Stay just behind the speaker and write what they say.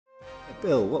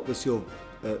Bill, what was your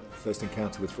first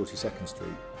encounter with 42nd Street?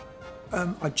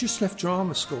 I just left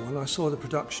drama school and I saw the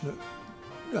production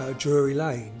at Drury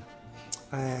Lane,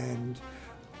 and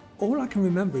all I can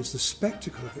remember is the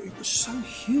spectacle of it. It was so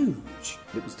huge.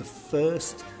 It was the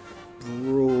first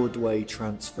Broadway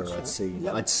transfer I'd seen.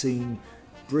 Yep. I'd seen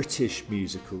British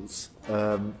musicals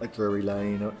at Drury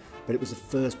Lane, but it was the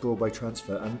first Broadway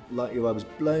transfer, and like you, I was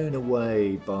blown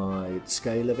away by the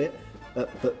scale of it,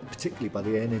 but particularly by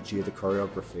the energy of the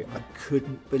choreography. I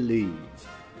couldn't believe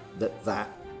that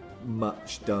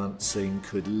much dancing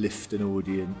could lift an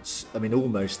audience, I mean,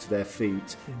 almost to their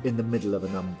feet in the middle of a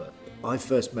number. I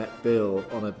first met Bill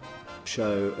on a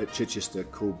show at Chichester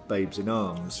called Babes in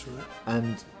Arms. That's right.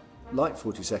 And like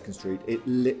 42nd Street, it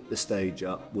lit the stage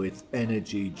up with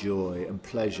energy, joy and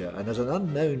pleasure. And as an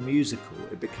unknown musical,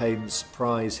 it became the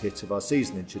surprise hit of our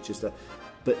season in Chichester,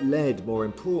 but led, more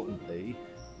importantly,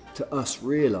 to us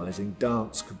realising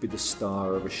dance could be the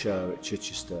star of a show at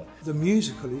Chichester. The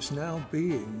musical is now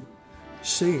being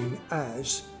seen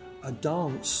as a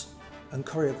dance and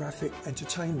choreographic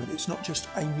entertainment. It's not just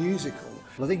a musical.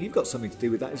 Well, I think you've got something to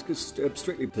do with that. It's because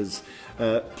Strictly has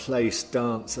placed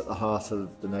dance at the heart of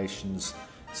the nation's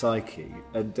psyche.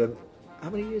 And how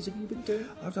many years have you been doing?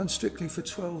 I've done Strictly for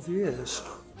 12 years.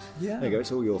 Yeah. There you go,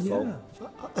 it's all your fault. Yeah.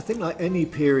 I think like any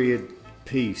period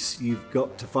piece, you've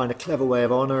got to find a clever way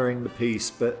of honouring the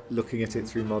piece but looking at it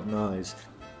through modern eyes.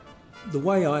 The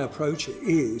way I approach it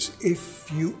is,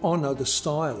 if you honour the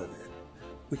style of it,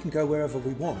 we can go wherever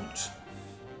we want.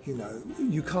 You know,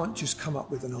 you can't just come up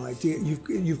with an idea.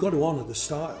 You've got to honour the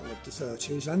style of the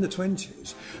 30s and the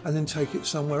 20s and then take it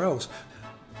somewhere else.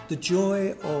 The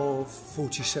joy of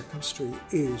 42nd Street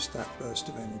is that burst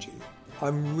of energy.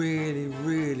 I'm really,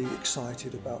 really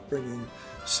excited about bringing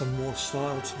some more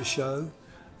style to the show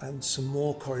and some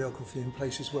more choreography in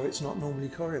places where it's not normally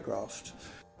choreographed.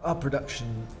 Our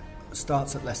production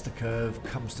starts at Leicester Curve,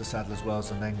 comes to Sadler's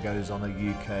Wells and then goes on a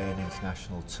UK and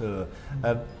international tour.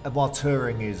 And while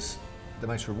touring is the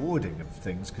most rewarding of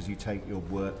things because you take your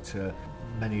work to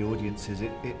many audiences,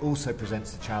 it also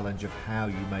presents the challenge of how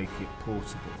you make it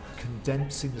portable.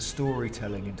 Condensing the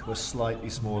storytelling into a slightly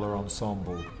smaller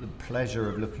ensemble. The pleasure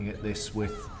of looking at this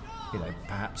with, you know,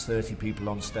 perhaps 30 people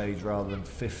on stage rather than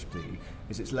 50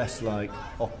 is it's less like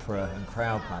opera and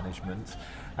crowd management,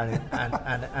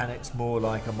 and it's more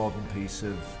like a modern piece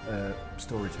of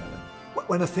storytelling.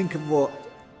 When I think of what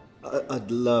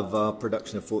I'd love our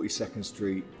production of 42nd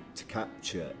Street to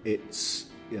capture, it's,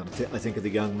 you know, I think of the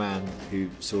young man who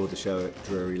saw the show at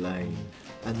Drury Lane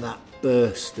and that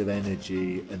burst of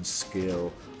energy and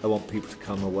skill. I want people to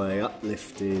come away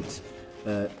uplifted,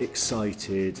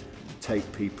 excited, take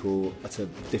people at a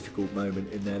difficult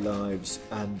moment in their lives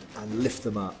and lift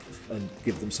them up and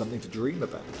give them something to dream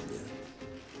about.